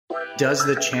Does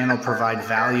the channel provide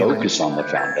value? Focus on the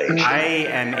foundation. I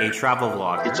am a travel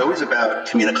vlogger. It's always about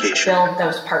communication. Build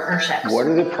those partnerships. What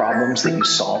are the problems that you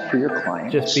solve for your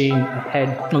clients? Just being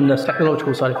ahead on the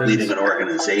technological side of things. Leading an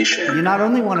organization. You not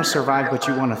only want to survive, but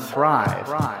you want to thrive.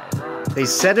 They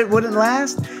said it wouldn't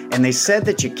last, and they said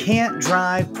that you can't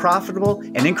drive profitable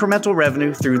and incremental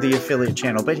revenue through the affiliate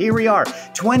channel. But here we are,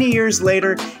 20 years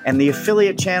later, and the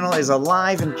affiliate channel is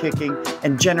alive and kicking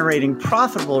and generating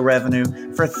profitable revenue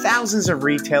for thousands of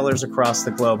retailers across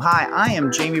the globe. Hi, I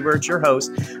am Jamie Birch, your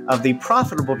host of the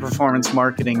Profitable Performance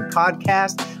Marketing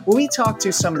Podcast, where we talk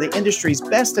to some of the industry's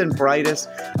best and brightest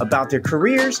about their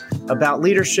careers, about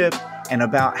leadership, and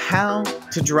about how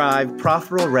to drive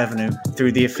profitable revenue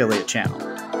through the affiliate channel.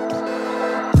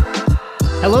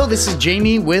 Hello, this is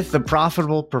Jamie with the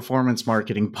Profitable Performance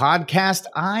Marketing Podcast.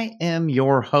 I am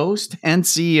your host and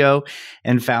CEO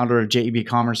and founder of JEB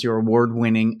Commerce, your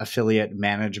award-winning affiliate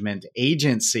management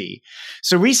agency.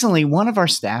 So recently, one of our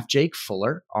staff, Jake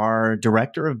Fuller, our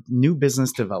director of new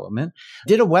business development,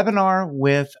 did a webinar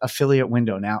with Affiliate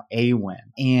Window, now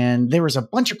AWIN. And there was a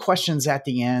bunch of questions at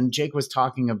the end. Jake was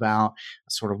talking about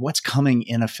sort of what's coming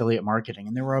in affiliate marketing.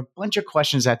 And there were a bunch of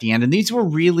questions at the end. And these were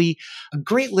really a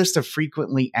great list of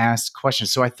frequently asked questions.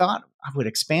 So I thought I would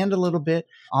expand a little bit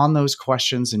on those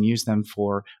questions and use them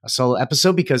for a solo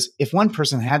episode, because if one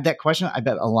person had that question, I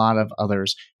bet a lot of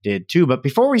others did too. But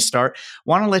before we start, I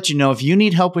want to let you know, if you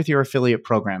need help with your affiliate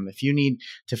program, if you need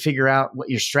to figure out what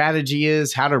your strategy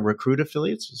is, how to recruit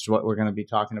affiliates, which is what we're going to be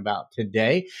talking about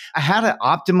today, how to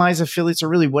optimize affiliates, or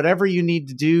really whatever you need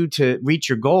to do to reach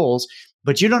your goals,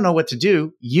 but you don't know what to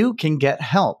do, you can get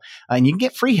help, and you can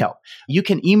get free help. You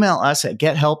can email us at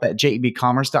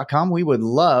gethelp@jebcommerce.com. We would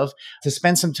love to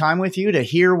spend some time with you to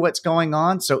hear what's going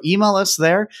on. So email us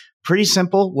there. Pretty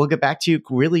simple. We'll get back to you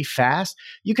really fast.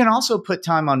 You can also put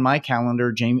time on my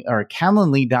calendar,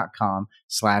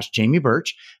 calendly.com/Jamie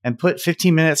Birch, and put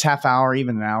 15 minutes, half hour,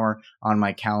 even an hour on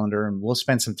my calendar, and we'll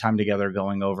spend some time together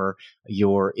going over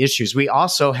your issues. We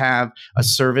also have a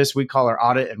service we call our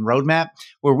Audit and Roadmap,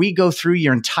 where we go through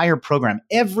your entire program,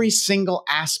 every single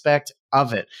aspect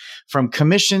of it, from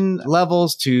commission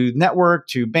levels to network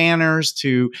to banners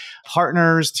to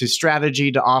partners to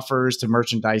strategy to offers to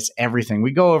merchandise, everything.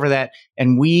 We go over that,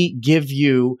 and we give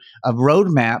you a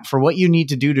roadmap for what you need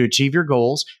to do to achieve your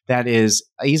goals that is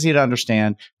easy to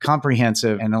understand,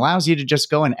 comprehensive, and allows you to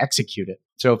just go and execute it.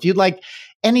 So if you'd like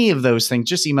any of those things,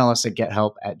 just email us at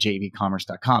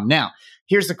gethelp@jebcommerce.com. Now,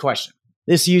 here's the question.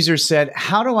 This user said,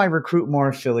 how do I recruit more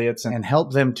affiliates and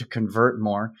help them to convert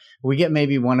more? We get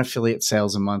maybe one affiliate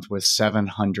sales a month with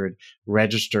 700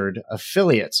 registered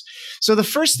affiliates. So the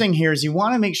first thing here is you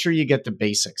want to make sure you get the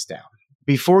basics down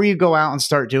before you go out and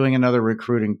start doing another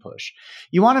recruiting push.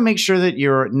 You want to make sure that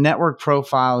your network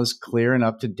profile is clear and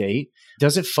up to date.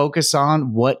 Does it focus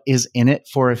on what is in it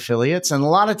for affiliates? And a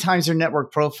lot of times your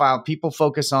network profile, people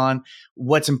focus on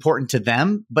what's important to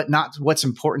them, but not what's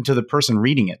important to the person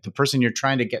reading it, the person you're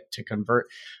trying to get to convert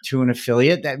to an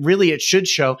affiliate. That really, it should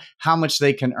show how much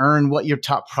they can earn, what your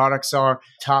top products are,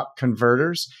 top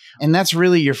converters. And that's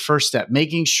really your first step,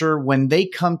 making sure when they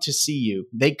come to see you,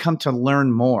 they come to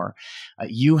learn more,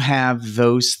 you have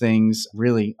those things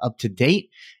really up to date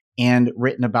and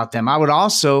written about them. I would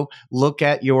also look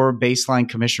at your baseline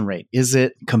commission rate. Is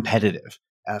it competitive?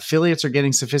 Affiliates are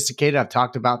getting sophisticated. I've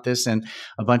talked about this in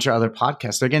a bunch of other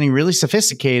podcasts. They're getting really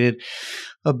sophisticated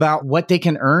about what they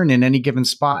can earn in any given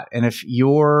spot. And if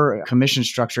your commission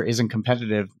structure isn't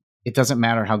competitive, it doesn't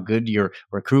matter how good your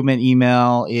recruitment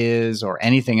email is or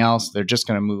anything else. They're just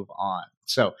going to move on.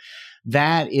 So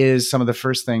that is some of the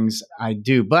first things I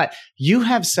do. But you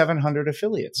have 700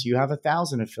 affiliates. You have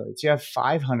 1,000 affiliates. You have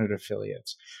 500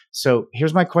 affiliates. So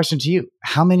here's my question to you.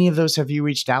 How many of those have you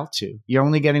reached out to? You're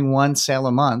only getting one sale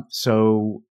a month.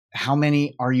 So how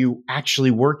many are you actually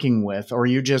working with? Or are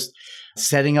you just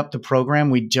setting up the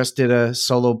program? We just did a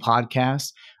solo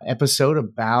podcast episode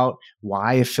about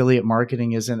why affiliate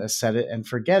marketing isn't a set it and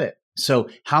forget it. So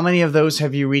how many of those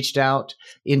have you reached out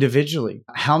individually?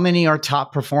 How many are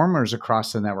top performers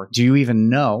across the network? Do you even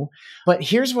know? But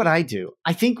here's what I do.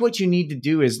 I think what you need to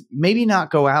do is maybe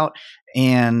not go out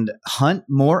and hunt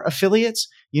more affiliates.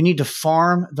 You need to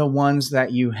farm the ones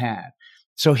that you had.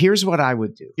 So here's what I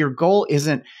would do. Your goal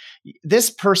isn't, this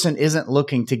person isn't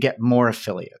looking to get more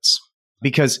affiliates,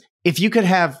 because if you could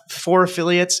have 4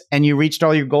 affiliates and you reached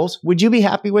all your goals, would you be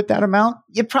happy with that amount?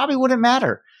 It probably wouldn't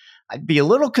matter. I'd be a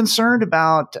little concerned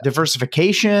about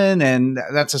diversification, and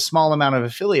that's a small amount of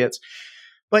affiliates.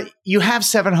 But you have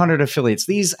 700 affiliates.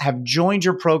 These have joined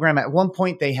your program. At one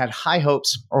point, they had high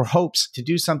hopes to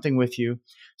do something with you.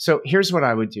 So here's what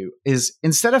I would do is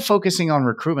instead of focusing on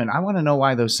recruitment, I want to know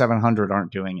why those 700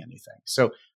 aren't doing anything. So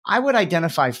I would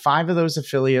identify 5 of those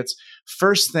affiliates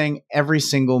first thing every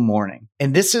single morning.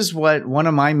 And this is what one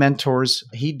of my mentors,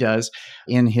 he does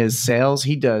in his sales.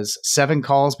 He does 7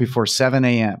 calls before 7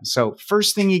 a.m. So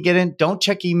first thing you get in, don't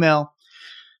check email.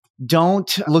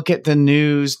 Don't look at the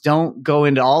news. Don't go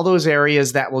into all those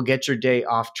areas that will get your day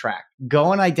off track.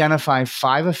 Go and identify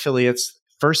 5 affiliates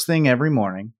first thing every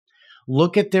morning.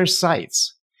 Look at their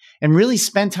sites and really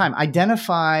spend time.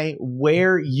 Identify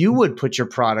where you would put your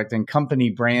product and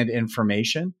company brand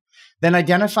information. Then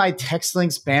identify text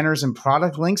links, banners, and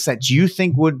product links that you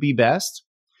think would be best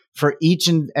for each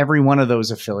and every one of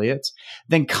those affiliates.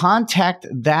 Then contact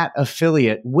that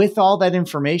affiliate with all that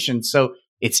information so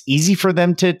it's easy for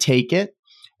them to take it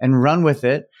and run with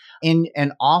it,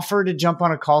 and offer to jump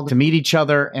on a call to meet each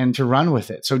other and to run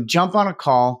with it. So jump on a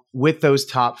call with those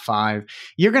top 5.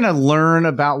 You're going to learn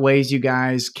about ways you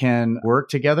guys can work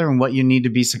together and what you need to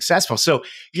be successful. So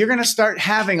you're going to start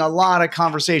having a lot of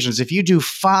conversations. If you do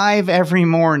 5 every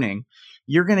morning,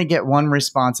 you're going to get 1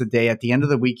 response a day. At the end of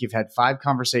the week, you've had 5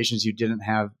 conversations you didn't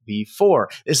have before.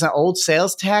 It's an old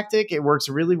sales tactic. It works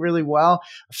really, really well.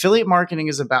 Affiliate marketing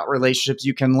is about relationships.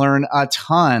 You can learn a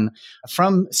ton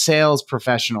from sales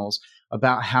professionals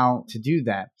about how to do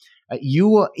that. You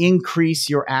will increase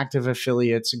your active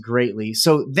affiliates greatly.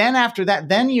 So then after that,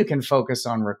 then you can focus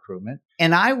on recruitment.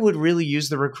 And I would really use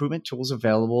the recruitment tools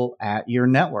available at your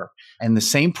network and the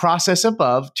same process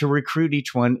above to recruit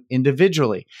each one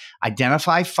individually.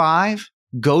 Identify 5,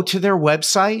 go to their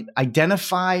website,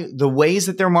 identify the ways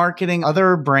that they're marketing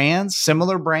other brands,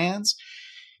 similar brands,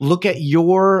 look at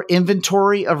your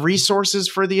inventory of resources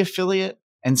for the affiliate,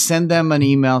 and send them an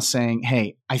email saying,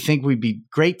 hey, I think we'd be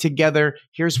great together.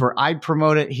 Here's where I'd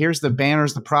promote it. Here's the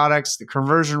banners, the products, the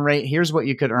conversion rate. Here's what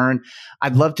you could earn.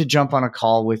 I'd love to jump on a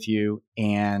call with you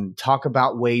and talk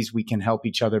about ways we can help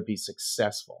each other be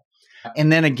successful.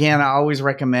 And then again, I always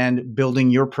recommend building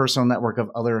your personal network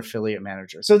of other affiliate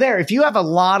managers. So there, if you have a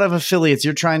lot of affiliates,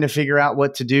 you're trying to figure out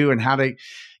what to do and how to,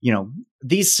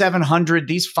 these 700,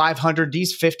 these 500,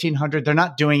 these 1,500, they're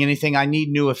not doing anything. I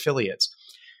need new affiliates.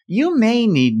 You may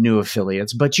need new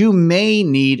affiliates, but you may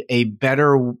need a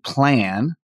better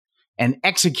plan and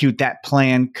execute that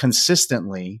plan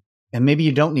consistently. And maybe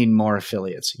you don't need more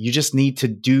affiliates. You just need to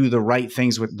do the right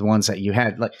things with the ones that you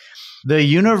had. Like the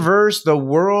universe, the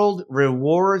world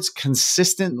rewards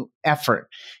consistent effort.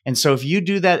 And so if you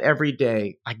do that every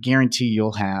day, I guarantee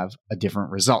you'll have a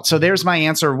different result. So there's my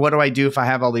answer. What do I do if I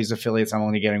have all these affiliates? I'm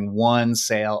only getting 1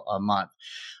 sale a month.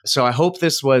 So I hope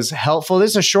this was helpful. This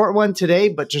is a short one today,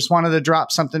 but just wanted to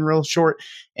drop something real short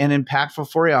and impactful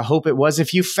for you. I hope it was.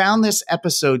 If you found this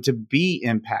episode to be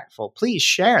impactful, please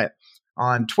share it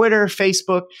on Twitter,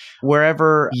 Facebook,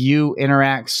 wherever you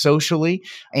interact socially,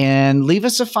 and leave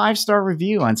us a 5-star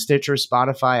review on Stitcher,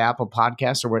 Spotify, Apple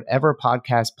Podcasts, or whatever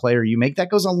podcast player you make.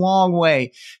 That goes a long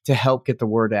way to help get the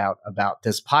word out about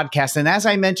this podcast. And as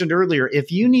I mentioned earlier,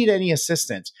 if you need any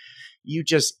assistance, you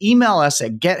just email us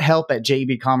at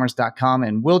gethelp@jebcommerce.com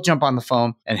and we'll jump on the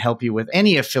phone and help you with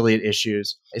any affiliate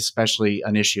issues, especially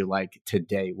an issue like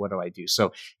today. What do I do?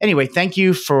 So anyway, thank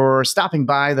you for stopping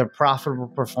by the Profitable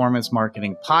Performance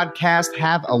Marketing Podcast.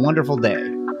 Have a wonderful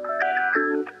day.